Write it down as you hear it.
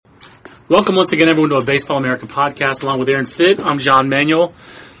Welcome once again, everyone, to a Baseball America podcast, along with Aaron Fitt. I'm John Manuel.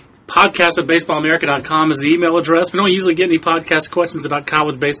 Podcast at baseballamerica.com is the email address. We don't usually get any podcast questions about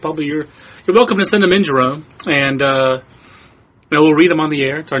college baseball, but you're welcome to send them in, Jerome, and we'll read them on the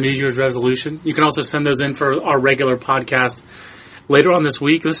air. It's our New Year's resolution. You can also send those in for our regular podcast later on this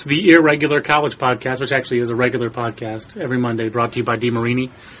week. This is the Irregular College Podcast, which actually is a regular podcast every Monday, brought to you by DeMarini.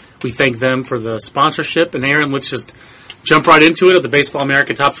 We thank them for the sponsorship. And Aaron, let's just jump right into it at the Baseball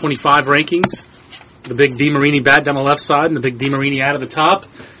America Top 25 rankings. The big DeMarini bat down the left side and the big DeMarini ad at the top.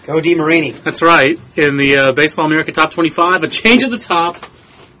 Go DeMarini. That's right. In the Baseball America Top 25, a change at the top.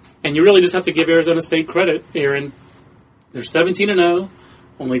 And you really just have to give Arizona State credit, Aaron. They're 17-0,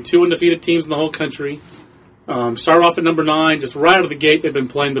 only two undefeated teams in the whole country. Started off at number 9, just right out of the gate. They've been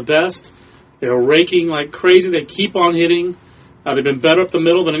playing the best. They're raking like crazy. They keep on hitting. They've been better up the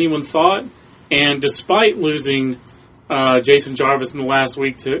middle than anyone thought. And despite losing Jason Jarvis in the last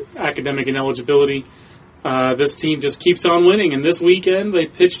week to academic ineligibility, this team just keeps on winning. And this weekend, they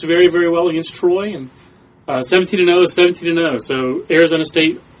pitched very, very well against Troy. And 17-0 is 17-0. So Arizona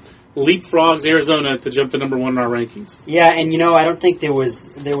State leapfrogs Arizona to jump to number 1 in our rankings. Yeah, and I don't think there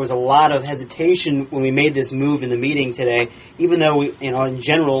was a lot of hesitation when we made this move in the meeting today. Even though we, in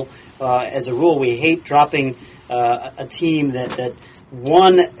general, as a rule, we hate dropping a team that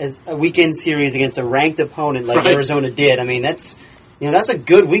won a weekend series against a ranked opponent like right. Arizona did. I mean, that's a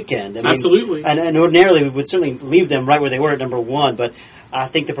good weekend. Absolutely. And ordinarily we would certainly leave them right where they were at number 1, but I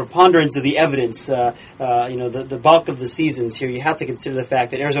think the preponderance of the evidence, the bulk of the seasons here, you have to consider the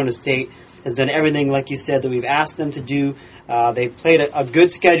fact that Arizona State has done everything, like you said, that we've asked them to do. They've played a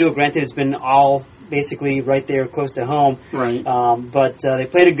good schedule. Granted, it's been all basically right there close to home. Right. But they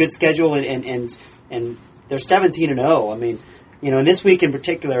played a good schedule, and they're 17-0. I mean, and this week in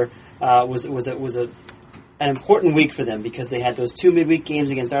particular was an important week for them because they had those 2 midweek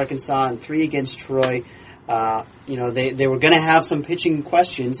games against Arkansas and 3 against Troy. They were going to have some pitching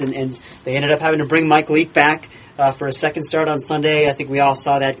questions, and they ended up having to bring Mike Leake back for a second start on Sunday. I think we all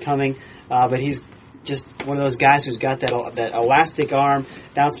saw that coming, but he's just one of those guys who's got that elastic arm,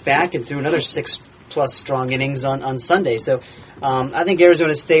 bounced back and threw another 6+ strong innings on Sunday. So I think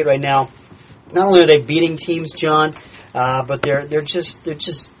Arizona State right now, not only are they beating teams, John, but they're just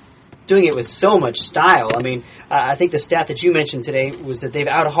doing it with so much style. I mean, I think the stat that you mentioned today was that they've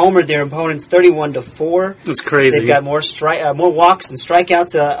out-homered their opponents 31-4. That's crazy. They've got more walks and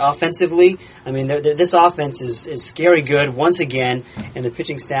strikeouts offensively. I mean, this offense is scary good once again, and the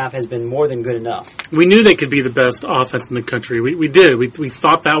pitching staff has been more than good enough. We knew they could be the best offense in the country. We did. We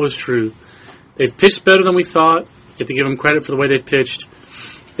thought that was true. They've pitched better than we thought. You have to give them credit for the way they've pitched.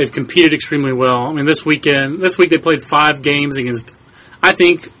 They've competed extremely well. I mean, this week they played 5 games against, I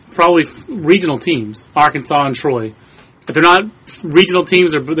think, probably regional teams, Arkansas and Troy. If they're not regional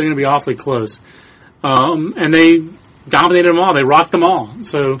teams, they're going to be awfully close. And they dominated them all. They rocked them all.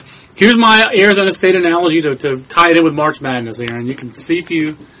 So here's my Arizona State analogy to tie it in with March Madness, Aaron. You can see if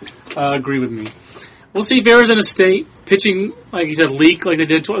you agree with me. We'll see if Arizona State pitching, like you said, Leak like they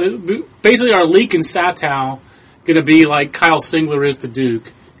did. Basically, our Leak and Satow going to be like Kyle Singler is to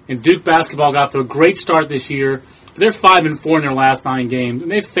Duke. And Duke basketball got to a great start this year. They're 5-4 in their last 9 games, and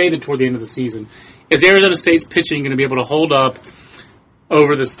they've faded toward the end of the season. Is Arizona State's pitching going to be able to hold up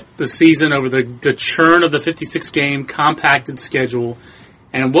over the season, over the churn of the 56-game compacted schedule?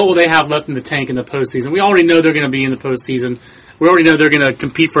 And what will they have left in the tank in the postseason? We already know they're going to be in the postseason. We already know they're going to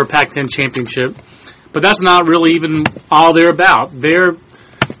compete for a Pac-10 championship. But that's not really even all they're about. We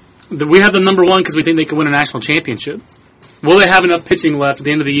have them number 1 because we think they can win a national championship. Will they have enough pitching left at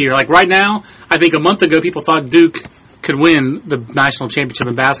the end of the year? Like right now, I think a month ago people thought Duke could win the national championship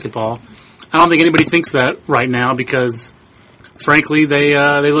in basketball. I don't think anybody thinks that right now because, frankly, they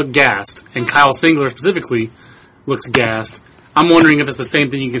look gassed. And Kyle Singler specifically looks gassed. I'm wondering if it's the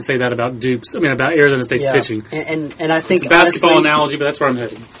same thing you can say that about about Arizona State's pitching. And I think it's a basketball analogy, but that's where I'm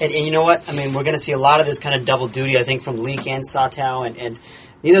headed. And you know what? I mean, we're going to see a lot of this kind of double duty, I think, from Leak and Satow, and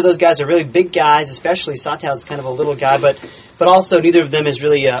neither of those guys are really big guys, especially Satow's kind of a little guy, but also neither of them is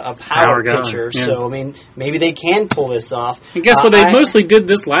really a power pitcher. Yeah. So, I mean, maybe they can pull this off. And guess what? They mostly did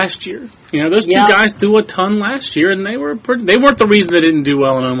this last year. Those two guys threw a ton last year, and they weren't the reason they didn't do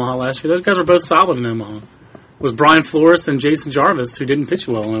well in Omaha last year. Those guys were both solid in Omaha. It was Brian Flores and Jason Jarvis who didn't pitch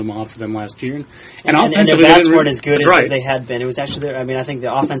well in Omaha for them last year. And offensively, their bats weren't as good as they had been. It was actually, I think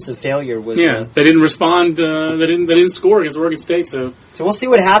the offensive failure was... Yeah, they didn't respond. They didn't score against Oregon State. So we'll see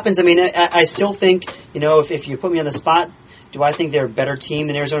what happens. I mean, I still think, if you put me on the spot, do I think they're a better team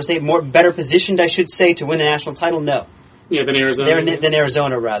than Arizona State? Better positioned, I should say, to win the national title? No. Yeah, than Arizona. Than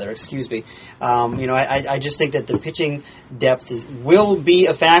Arizona, rather. Excuse me. I just think that the pitching depth will be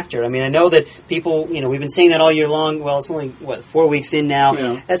a factor. I mean, I know that people, we've been saying that all year long. Well, it's only 4 weeks in now.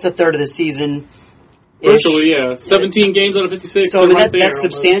 Yeah. That's a third of the season. Virtually, yeah. 17 games out of 56. So that's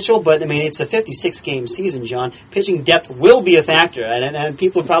substantial, but I mean, it's a 56-game season, John. Pitching depth will be a factor, and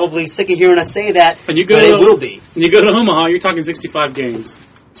people are probably sick of hearing us say that, but it will be. And you go to Omaha, you're talking 65 games.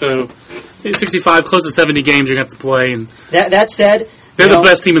 So 65, close to 70 games you're going to have to play. And that said, they're the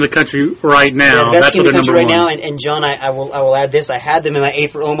best team in the country right now. That's what they're number one. Now, and John, I will add this. I had them in my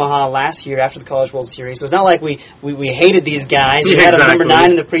 8 for Omaha last year after the College World Series. So it's not like we hated these guys. We had them number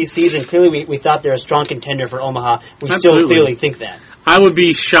 9 in the preseason. Clearly, we thought they're a strong contender for Omaha. We still clearly think that. I would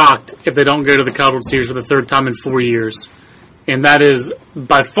be shocked if they don't go to the College World Series for the third time in 4 years. And that is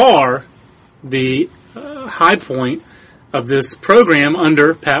by far the high point of this program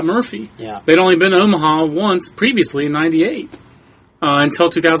under Pat Murphy. Yeah. They'd only been to Omaha once previously in 98 until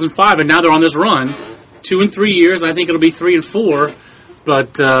 2005, and now they're on this run. 2 and 3 years, and I think it'll be 3 and 4.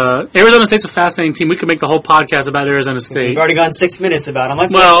 But Arizona State's a fascinating team. We could make the whole podcast about Arizona State. We've already gone 6 minutes about them.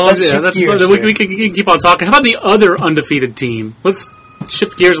 We can keep on talking. How about the other undefeated team? Let's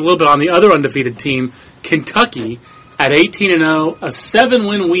shift gears a little bit on the other undefeated team, Kentucky, at 18-0, a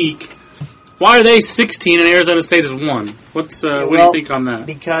 7-win week. Why are they 16 and Arizona State is 1? What do you think on that?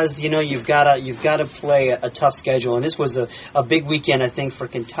 Because you've got to play a tough schedule, and this was a big weekend, I think, for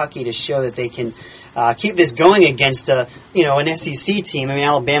Kentucky to show that they can keep this going against an SEC team. I mean,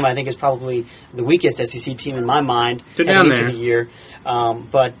 Alabama, I think, is probably the weakest SEC team in my mind heading into the year.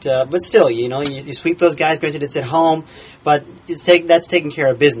 But still, you sweep those guys. Granted, it's at home, but that's taking care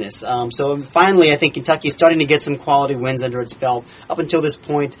of business. So finally, I think Kentucky is starting to get some quality wins under its belt. Up until this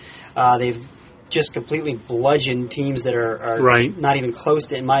point, they've just completely bludgeoned teams that are not even close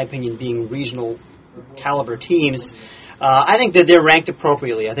to, in my opinion, being regional caliber teams. I think that they're ranked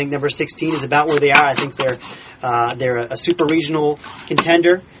appropriately. I think number 16 is about where they are. I think they're a super regional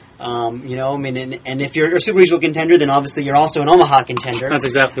contender. And if you're a super regional contender, then obviously you're also an Omaha contender. That's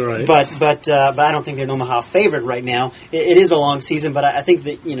exactly right. But I don't think they're an Omaha favorite right now. It is a long season, but I think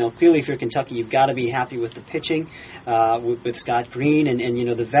that clearly if you're Kentucky, you've got to be happy with the pitching, with Scott Green and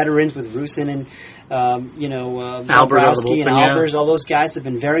the veterans with Rusin and Bobrowski and Albers. All those guys have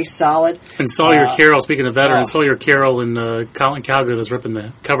been very solid. And Sawyer Carroll, speaking of veterans, Sawyer Carroll and Colin Cowgill is ripping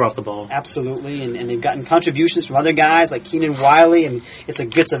the cover off the ball. Absolutely, and they've gotten contributions from other guys like Keenan Wiley, and it's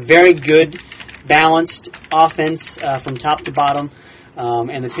a very good, balanced offense from top to bottom.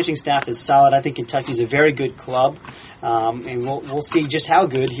 And the pitching staff is solid. I think Kentucky's a very good club, and we'll see just how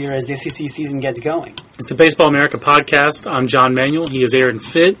good here as the SEC season gets going. It's the Baseball America podcast. I'm John Manuel. He is Aaron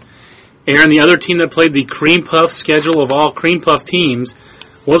Fitt. Aaron, the other team that played the Cream Puff schedule of all Cream Puff teams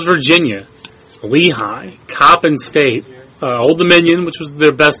was Virginia, Lehigh, Coppin State, Old Dominion, which was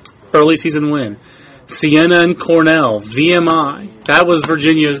their best early season win, Siena and Cornell, VMI. That was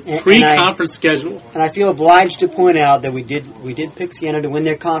Virginia's pre-conference schedule. And I feel obliged to point out that we did pick Siena to win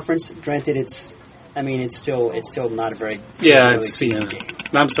their conference. Granted, it's still not a very it's Siena. Game.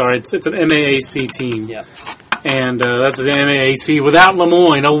 I'm sorry, it's an MAAC team. Yeah. And that's an MAAC without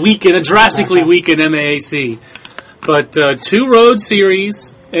Lemoyne, a drastically weakened MAAC. But 2 road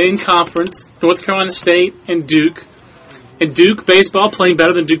series in conference, North Carolina State and Duke. And Duke baseball playing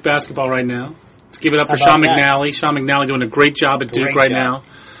better than Duke basketball right now. Let's give it up for Sean McNally. Sean McNally doing a great job at Duke right now.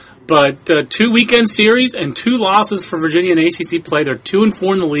 But 2 weekend series and 2 losses for Virginia in ACC play. They're 2 and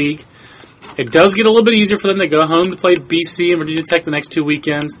 4 in the league. It does get a little bit easier for them. They go home to play BC and Virginia Tech the next 2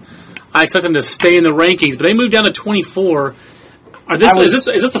 weekends. I expect them to stay in the rankings, but they moved down to 24. Is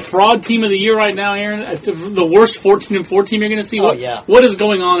this a fraud team of the year right now, Aaron? The worst 14-4 team you're going to see? What is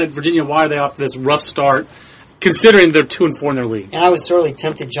going on at Virginia? Why are they off to this rough start, considering they're 2 and 4 in their league? And I was sorely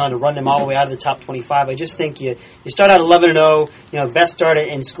tempted, John, to run them all the way out of the top 25. I just think you start out 11-0, best start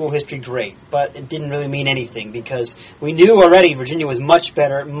in school history, great. But it didn't really mean anything because we knew already Virginia was much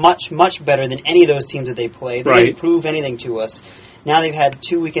better, much, much better than any of those teams that they played. They didn't prove anything to us. Now they've had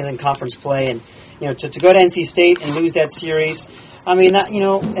 2 weekends in conference play, and to go to NC State and lose that series. I mean,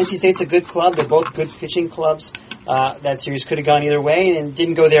 NC State's a good club. They're both good pitching clubs. That series could have gone either way, and it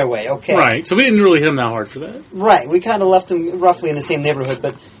didn't go their way. Okay, right. So we didn't really hit them that hard for that. Right. We kind of left them roughly in the same neighborhood.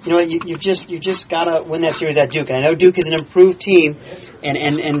 But you've just got to win that series at Duke. And I know Duke is an improved team.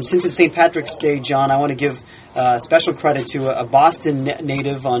 And since it's St. Patrick's Day, John, I want to give special credit to a Boston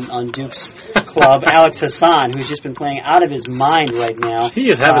native on Duke's club, Alex Hassan, who's just been playing out of his mind right now. He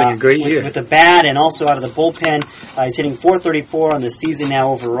is having a great year. With the bat and also out of the bullpen. He's hitting .434 on the season now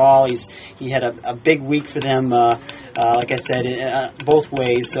overall. He had a big week for them, like I said, both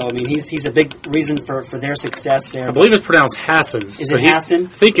ways. So, I mean, he's a big reason for their success there. I believe it's pronounced Hassan. Is it Hassan? I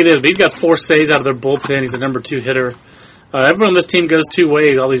think it is, but he's got 4 saves out of their bullpen. He's the number 2 hitter. Everyone on this team goes 2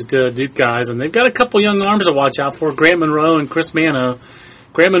 ways, all these Duke guys, and they've got a couple young arms to watch out for, Grant Monroe and Chris Mano.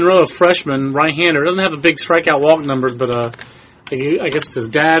 Grant Monroe, a freshman, right-hander, doesn't have the big strikeout walk numbers, but I guess it's his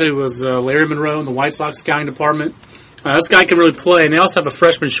dad, who was Larry Monroe in the White Sox scouting department. This guy can really play, and they also have a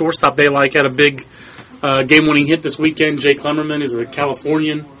freshman shortstop they like, had a big game-winning hit this weekend, Jake Lemmerman, who's a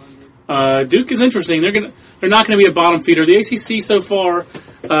Californian. Duke is interesting. They're not going to be a bottom feeder. The ACC so far,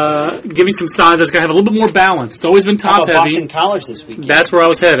 giving some signs that's going to have a little bit more balance. It's always been top heavy. Boston College this weekend. That's where I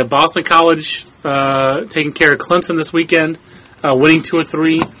was headed. Boston College taking care of Clemson this weekend, winning 2 or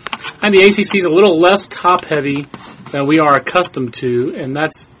 3. And the ACC is a little less top heavy than we are accustomed to, and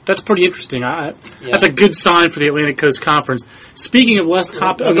that's pretty interesting. That's a good sign for the Atlantic Coast Conference. Speaking of less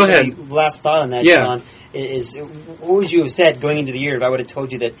top, go ahead. Last thought on that, John, is what would you have said going into the year if I would have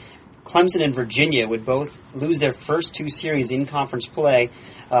told you that Clemson and Virginia would both lose their first 2 series in conference play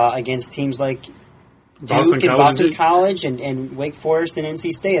against teams like Duke and Boston College and Wake Forest and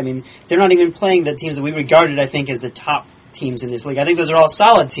NC State? I mean, they're not even playing the teams that we regarded, I think, as the top teams in this league. I think those are all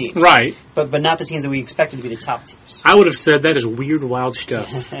solid teams. Right. But not the teams that we expected to be the top teams. I would have said that is weird, wild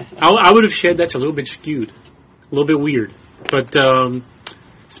stuff. I would have said that's a little bit skewed. A little bit weird. But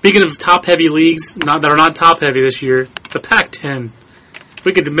speaking of top-heavy leagues that are not top-heavy this year, the Pac-10.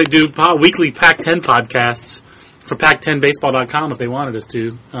 We could do weekly Pac-10 podcasts for Pac10baseball.com if they wanted us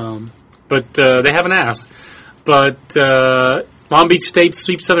to. But they haven't asked. But Long Beach State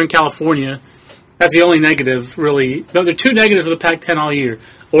sweeps Southern California. That's the only negative, really. No, there are 2 negatives for the Pac-10 all year.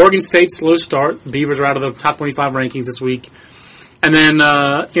 Oregon State, slow start. The Beavers are out of the top 25 rankings this week. And then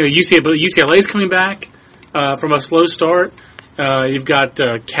UCLA's coming back from a slow start. You've got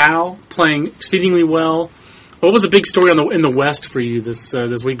Cal playing exceedingly well. What was the big story in the West for you this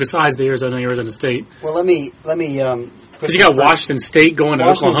week besides the Arizona State? Well, let me. Because you got Washington State going to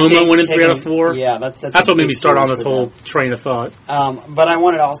Oklahoma, winning 3 out of 4. Yeah, that's what made me start on this whole train of thought. But I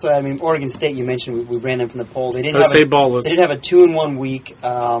wanted to also add, Oregon State, you mentioned we ran them from the polls. They did have a 2-1 week.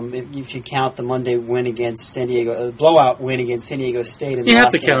 If you count the Monday win against San Diego, blowout win against San Diego State, in you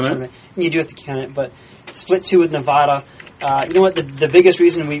have to count it. You do have to count it, but split 2 with Nevada. You know what? The biggest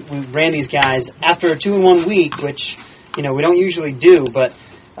reason we ran these guys after a 2-1 week, which we don't usually do, but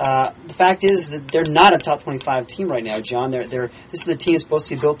the fact is that they're not a top 25 team right now, John. This is a team supposed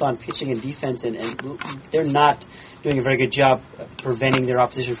to be built on pitching and defense, and they're not doing a very good job preventing their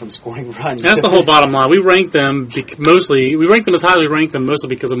opposition from scoring runs. That's the whole bottom line. We rank them mostly. We rank them as highly ranked them mostly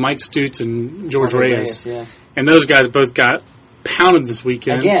because of Mike Stutz and George Reyes. Yeah. And those guys both got pounded this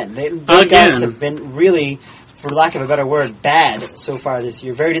weekend. Those guys have been really, for lack of a better word, bad so far this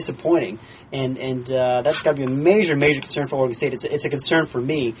year. Very disappointing. And that's got to be a major, major concern for Oregon State. It's a concern for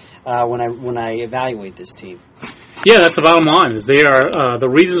me when I evaluate this team. Yeah, that's the bottom line. Is they are the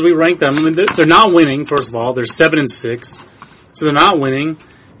reasons we rank them. They're not winning. First of all, they're 7-6, so they're not winning.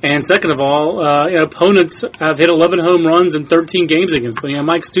 And second of all, opponents have hit 11 home runs in 13 games against them.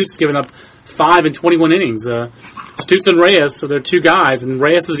 Mike Stutz has given up 5 in 21 innings. Stutz and Reyes, so they're 2 guys, and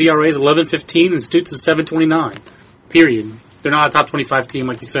Reyes' ERA is 11.15, and Stutz is 7.29. Period. They're not a top 25 team,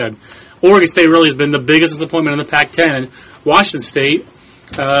 like you said. Oregon State really has been the biggest disappointment in the Pac-10. And Washington State,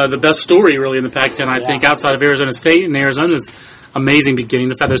 the best story really in the Pac-10, I think, outside of Arizona State. And Arizona's amazing beginning.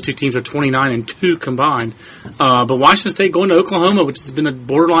 The fact those 2 teams are 29-2 combined. But Washington State going to Oklahoma, which has been a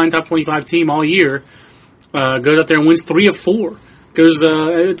borderline top 25 team all year, goes out there and wins 3 of 4.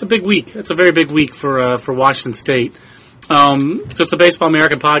 It's a big week. It's a very big week for Washington State. So it's a Baseball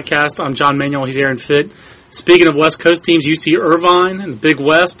America podcast. I'm John Manuel. He's Aaron Fitt. Speaking of West Coast teams, UC Irvine in the Big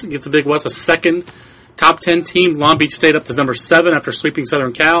West gives the Big West a second top 10 team. Long Beach State up to number 7 after sweeping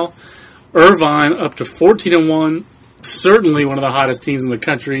Southern Cal. Irvine up to 14-1. Certainly one of the hottest teams in the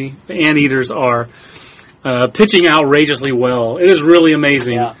country. The Anteaters are pitching outrageously well. It is really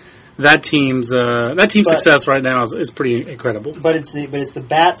amazing. Yeah. That team's success right now is pretty incredible. But it's the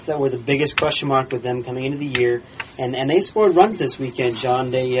bats that were the biggest question mark with them coming into the year, and they scored runs this weekend,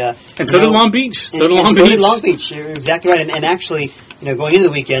 John. So did Long Beach. So did Long Beach. You're exactly right. And actually, going into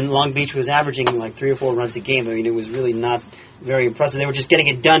the weekend, Long Beach was averaging like 3 or 4 runs a game. I mean, it was really not very impressive. They were just getting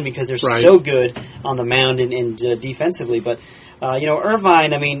it done because they're so good on the mound and defensively. But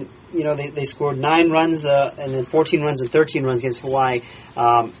Irvine, I mean, they scored 9 runs and then 14 runs and 13 runs against Hawaii.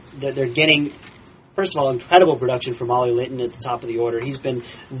 They're getting. first of all, incredible production from Ollie Litton at the top of the order. He's been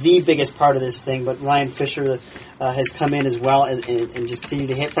the biggest part of this thing, but Ryan Fisher has come in as well and just continued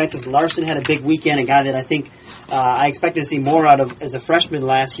to hit. Francis Larson had a big weekend, a guy that I think I expected to see more out of as a freshman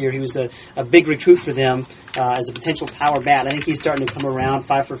last year. He was a big recruit for them as a potential power bat. I think he's starting to come around,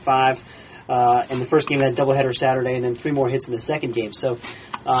 5 for 5 in the first game of that doubleheader Saturday, and then 3 more hits in the second game. So,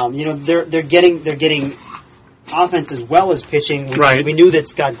 they're getting offense as well as pitching. We knew that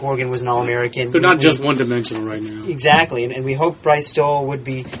Scott Gorgon was an All-American. They're not just one-dimensional right now. Exactly, and we hope Bryce Stoll would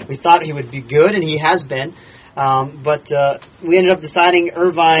be. We thought he would be good, and he has been. But we ended up deciding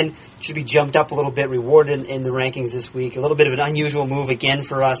Irvine should be jumped up a little bit, rewarded in the rankings this week. A little bit of an unusual move again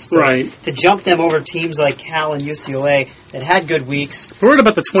for us to jump them over teams like Cal and UCLA that had good weeks. We're at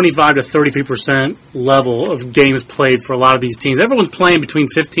about the 25 to 33% level of games played for a lot of these teams. Everyone's playing between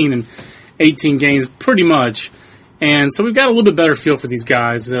 15 and 18 games pretty much. And so we've got a little bit better feel for these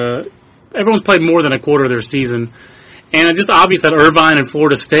guys. Everyone's played more than a quarter of their season. And it's just obvious that Irvine and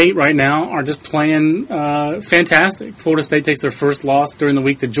Florida State right now are just playing fantastic. Florida State takes their first loss during the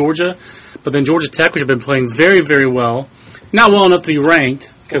week to Georgia. But then Georgia Tech, which have been playing very, very well. Not well enough to be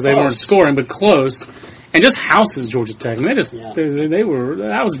ranked because they weren't scoring, but close. And just houses Georgia Tech. And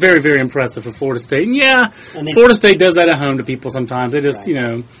that was very, very impressive for Florida State. And Florida State does that at home to people sometimes. They just,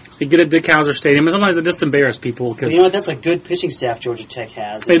 they get at Dick Howser Stadium, and sometimes they just embarrass people. You know what? That's a good pitching staff Georgia Tech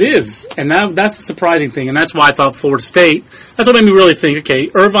has. It is. And that's the surprising thing. And that's why I thought Florida State, that's what made me really think, okay,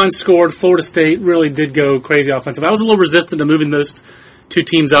 Irvine scored, Florida State really did go crazy offensive. I was a little resistant to moving those two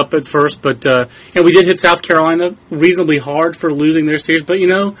teams up at first, but we did hit South Carolina reasonably hard for losing their series, but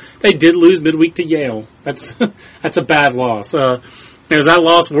they did lose midweek to Yale. That's a bad loss. Is that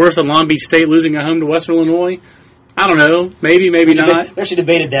loss worse than Long Beach State losing at home to Western Illinois? I don't know. Maybe not. We actually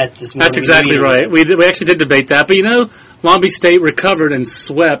debated that this morning. That's exactly right. We actually did debate that, but Long Beach State recovered and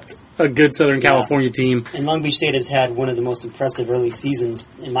swept a good Southern California team. And Long Beach State has had one of the most impressive early seasons,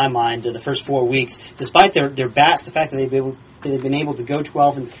 in my mind, the first 4 weeks. Despite their bats, the fact that they've been able to go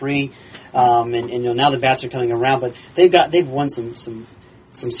 12-3, and now the bats are coming around, but they've won some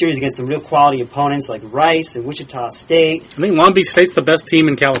series against some real quality opponents like Rice and Wichita State. I think Long Beach State's the best team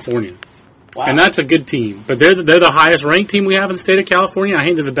in California. Wow. And that's a good team. But they're the highest ranked team we have in the state of California. I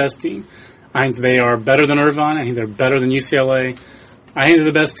think they're the best team. I think they are better than Irvine. I think they're better than UCLA. I think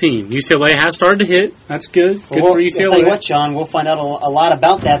they're the best team. UCLA has started to hit. That's good. Good for UCLA. I'll tell you what, John, we'll find out a lot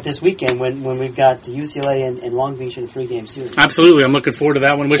about that this weekend when we've got UCLA and Long Beach in a 3-game series. Absolutely. I'm looking forward to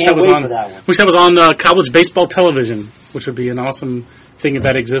that one. Wish that was on college baseball television, which would be an awesome thing if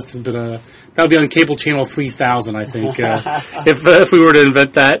that existed. But that would be on cable channel 3000, I think, if we were to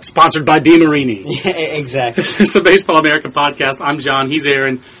invent that. Sponsored by DeMarini. Yeah, exactly. This is the Baseball America podcast. I'm John. He's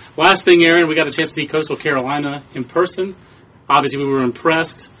Aaron. Last thing, Aaron, we got a chance to see Coastal Carolina in person. Obviously, we were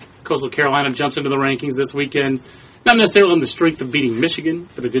impressed. Coastal Carolina jumps into the rankings this weekend. Not necessarily on the strength of beating Michigan,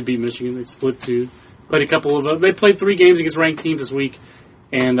 but they did beat Michigan. They split 2. They played 3 games against ranked teams this week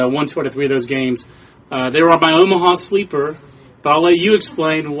and won 2 out of 3 of those games. They were my Omaha sleeper, but I'll let you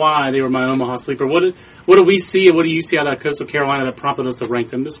explain why they were my Omaha sleeper. What do we see and what do you see out of Coastal Carolina that prompted us to rank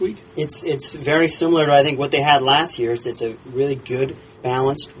them this week? It's very similar to, I think, what they had last year. It's a really good,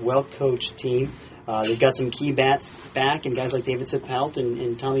 balanced, well-coached team. They've got some key bats back, and guys like David Suppelt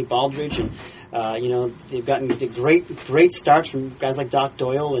and Tommy Baldridge, and they've gotten great starts from guys like Doc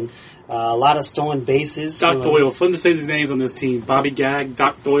Doyle and a lot of stolen bases. Doc Doyle, fun to say the names on this team. Bobby Gagg,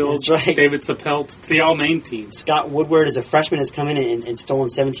 Doc Doyle, that's right. David Suppelt, the all-name team. Scott Woodward, as a freshman, has come in and stolen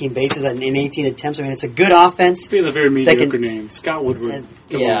 17 bases in 18 attempts. I mean, it's a good offense. He has a very mediocre name, Scott Woodward.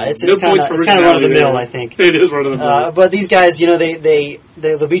 It's kind of run-of-the-mill, I think. It is run-of-the-mill. But these guys,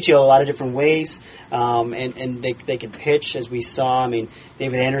 they'll beat you a lot of different ways, and they can pitch, as we saw. I mean,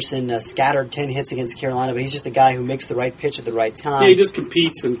 David Anderson scattered 10 hits against Carolina, but he's just a guy who makes the right pitch at the right time. Yeah, he just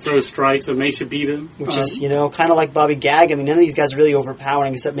competes and throws strikes and makes you beat him. Which is, kind of like Bobby Gagg. I mean, none of these guys are really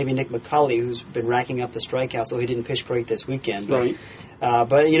overpowering except maybe Nick McCulley, who's been racking up the strikeouts, so he didn't pitch great this weekend. But, right.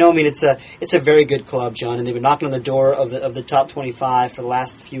 It's a very good club, John, and they've been knocking on the door of the top 25 for the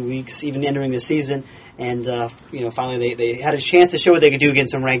last few weeks, even entering the season. And, finally they had a chance to show what they could do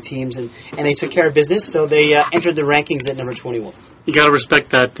against some ranked teams, and they took care of business, so they entered the rankings at number 21. You got to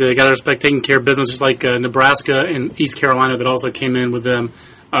respect that. You got to respect taking care of business, just like Nebraska and East Carolina that also came in with them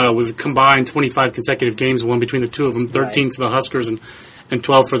with combined 25 consecutive games won between the two of them, 13 for the Huskers and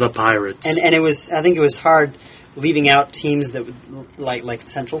 12 for the Pirates. And I think it was hard leaving out teams that like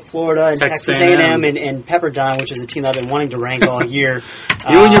Central Florida and Texas A&M. A&M and Pepperdine, which is a team that I've been wanting to rank all year.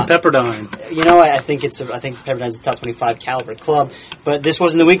 You and your Pepperdine. You know, I think Pepperdine's a top 25 caliber club, but this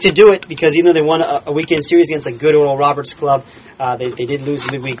wasn't the week to do it because even though they won a weekend series against a good Oral Roberts club, they did lose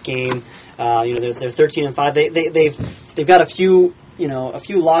the midweek game. They're 13-5. They've got a few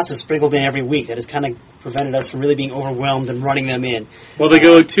losses sprinkled in every week that has kind of prevented us from really being overwhelmed and running them in. Well, they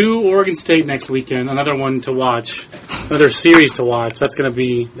go to Oregon State next weekend, another one to watch, another series to watch. That's going to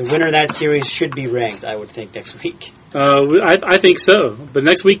be... The winner of that series should be ranked, I would think, next week. I think so. But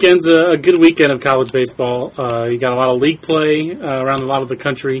next weekend's a good weekend of college baseball. You got a lot of league play around a lot of the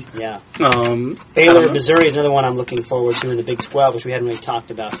country. Yeah. Baylor, Missouri is another one I'm looking forward to in the Big 12, which we hadn't really talked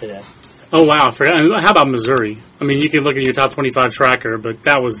about today. Oh, wow. I forgot. How about Missouri? I mean, you can look at your top 25 tracker, but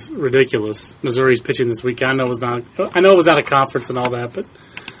that was ridiculous. Missouri's pitching this weekend. I know it was out of conference and all that,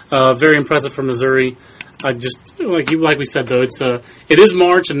 but very impressive for Missouri. Just like we said, though, it is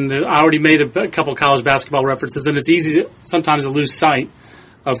March, and I already made a couple college basketball references, and it's easy sometimes to lose sight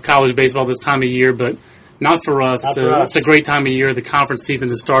of college baseball this time of year, but not for us. It's a great time of year. The conference season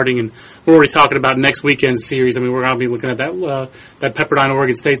is starting, and we're already talking about next weekend's series. I mean, we're going to be looking at that Pepperdine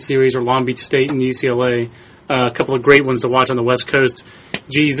Oregon State series or Long Beach State and UCLA. A couple of great ones to watch on the West Coast.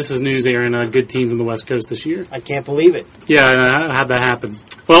 Gee, this is news, Aaron. Good teams on the West Coast this year. I can't believe it. Yeah, how'd that happen?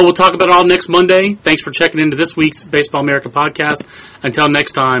 Well, we'll talk about it all next Monday. Thanks for checking into this week's Baseball America podcast. Until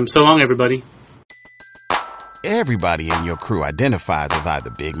next time, so long, everybody. Everybody in your crew identifies as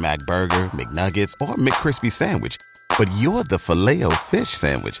either Big Mac Burger, McNuggets, or McCrispy Sandwich. But you're the Filet-O-Fish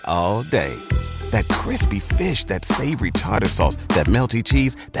Sandwich all day. That crispy fish, that savory tartar sauce, that melty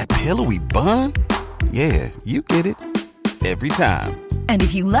cheese, that pillowy bun. Yeah, you get it. Every time. And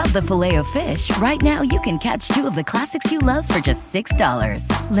if you love the Filet-O-Fish, right now you can catch two of the classics you love for just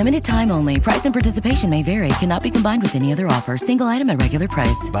 $6. Limited time only. Price and participation may vary. Cannot be combined with any other offer. Single item at regular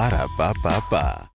price. Ba-da-ba-ba-ba.